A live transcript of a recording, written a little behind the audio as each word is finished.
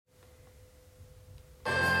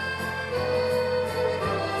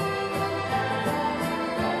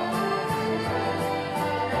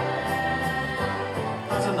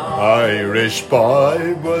Irish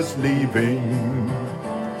boy was leaving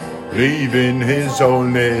his old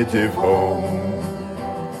native home,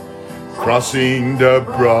 crossing the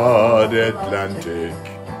broad Atlantic.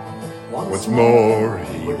 Once more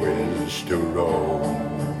he wished to roam,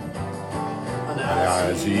 and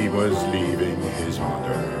as he was leaving his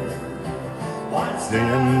mother,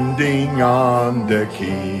 standing on the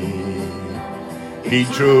quay, he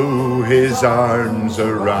threw his arms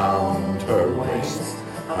around her waist,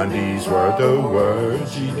 and these were the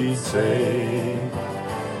words he did say: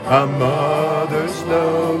 "A mother's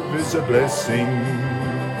love is a blessing,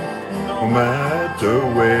 no matter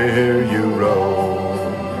where you roam.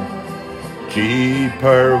 Keep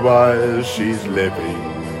her while she's living,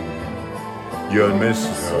 you'll miss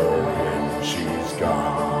her when she's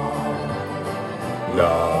gone.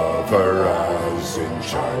 Love her as in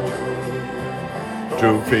childhood,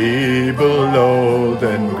 through feeble, old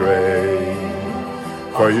and grey,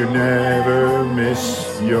 for you never miss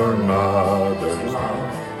your mother's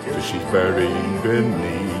love till she's buried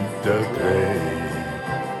beneath the clay.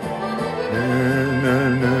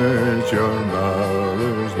 It's your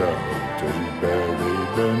mother's love till she's buried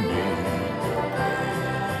beneath the clay."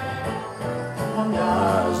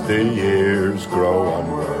 As the years grow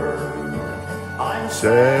onward,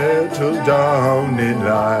 settle down in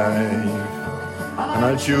life, and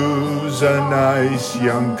I'll choose a nice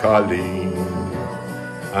young colleen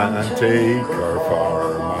and take her for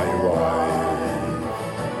my wife.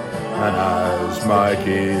 And as my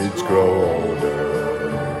kids grow older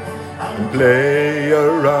and play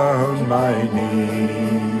around my knee,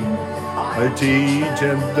 I teach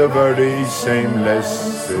them the very same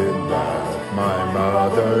lesson that my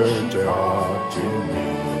mother taught to me.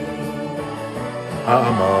 A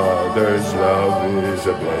mother's love is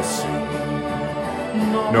a blessing,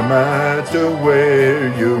 no matter where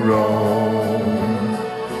you roam.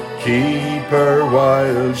 Keep her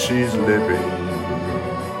while she's living,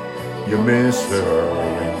 you miss her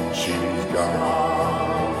when she's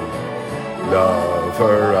gone. Love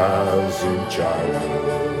her as in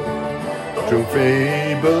childhood, through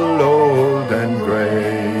feeble, old and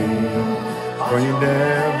grey, for you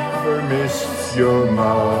never miss your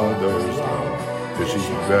mother's love till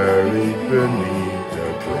she's buried beneath the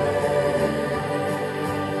clay.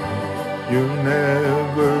 You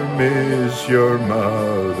never miss your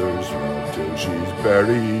mother's love till she's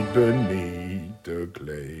buried beneath the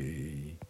clay.